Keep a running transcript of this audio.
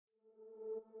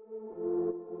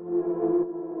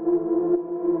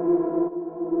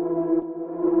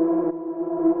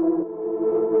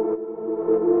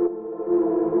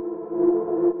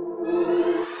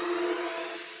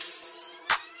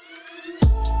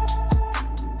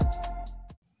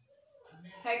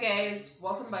Hi guys,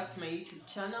 welcome back to my YouTube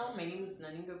channel. My name is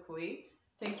Newyork.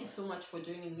 Thank you so much for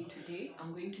joining me today.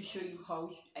 I'm going to show you how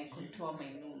I contour my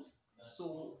nose.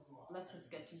 So let's just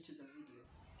get into the video.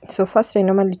 So first I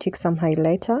normally take some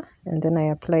highlighter and then I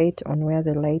apply it on where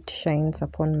the light shines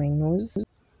upon my nose.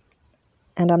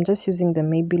 And I'm just using the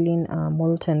Maybelline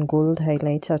Molten Gold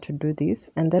highlighter to do this.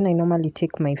 And then I normally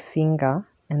take my finger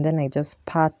and then I just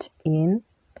pat in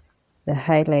the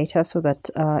highlighter so that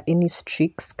any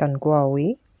streaks can go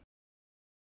away.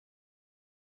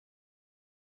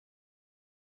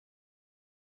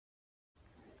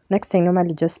 Next, I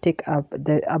normally just take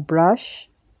a brush,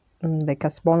 like a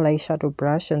small eyeshadow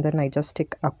brush, and then I just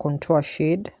take a contour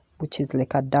shade, which is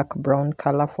like a dark brown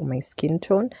color for my skin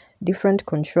tone. Different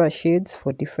contour shades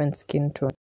for different skin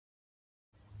tone.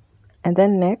 And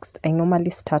then next, I normally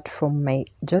start from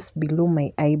just below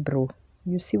my eyebrow.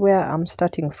 You see where I'm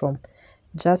starting from?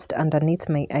 Just underneath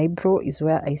my eyebrow is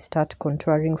where I start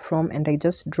contouring from, and I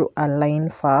just draw a line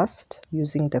first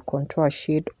using the contour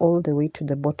shade all the way to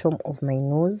the bottom of my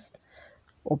nose,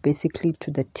 or basically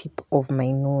to the tip of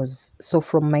my nose. So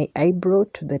from my eyebrow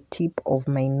to the tip of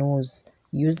my nose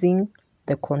using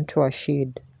the contour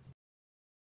shade.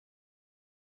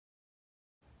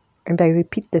 And I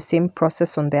repeat the same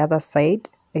process on the other side.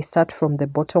 I start from the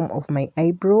bottom of my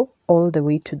eyebrow all the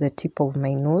way to the tip of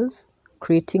my nose,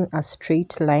 creating a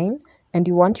straight line. And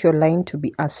you want your line to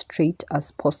be as straight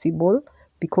as possible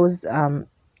because and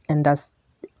as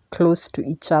close to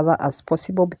each other as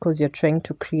possible because you're trying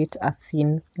to create a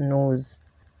thin nose.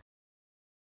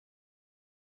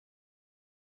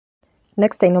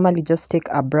 Next, I normally just take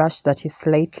a brush that is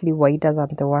slightly wider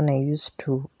than the one I used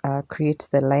to create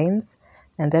the lines,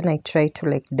 and then I try to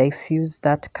like diffuse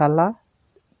that color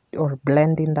or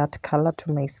blend in that color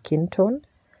to my skin tone.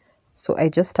 So I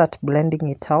just start blending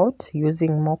it out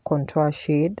using more contour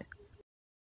shade.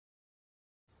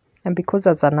 And because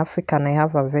as an African I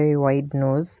have a very wide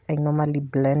nose, I normally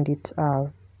blend it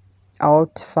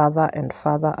out further and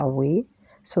further away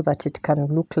so that it can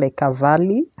look like a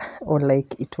valley or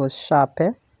like it was sharp.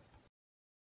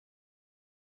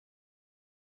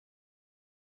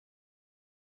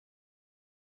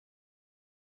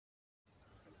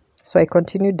 So I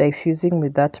continue diffusing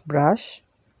with that brush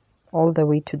all the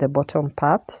way to the bottom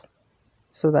part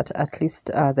so that at least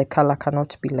the color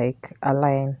cannot be like a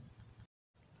line.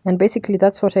 And basically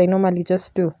that's what I normally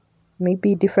just do.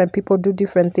 Maybe different people do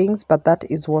different things, but that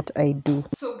is what I do.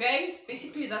 So guys,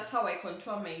 basically that's how I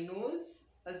contour my nose.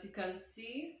 As you can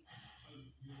see,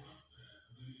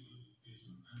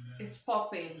 it's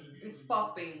popping. It's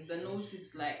popping. The nose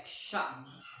is like sharp.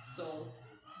 So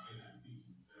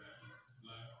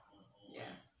yeah.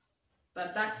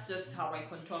 But that's just how I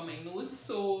contour my nose.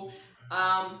 So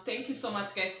thank you so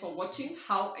much guys for watching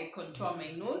how I contour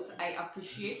my nose. I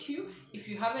appreciate you. If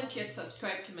you haven't yet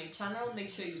subscribed to my channel, make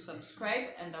sure you subscribe,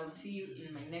 and I'll see you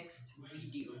in my next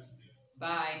video.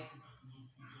 Bye.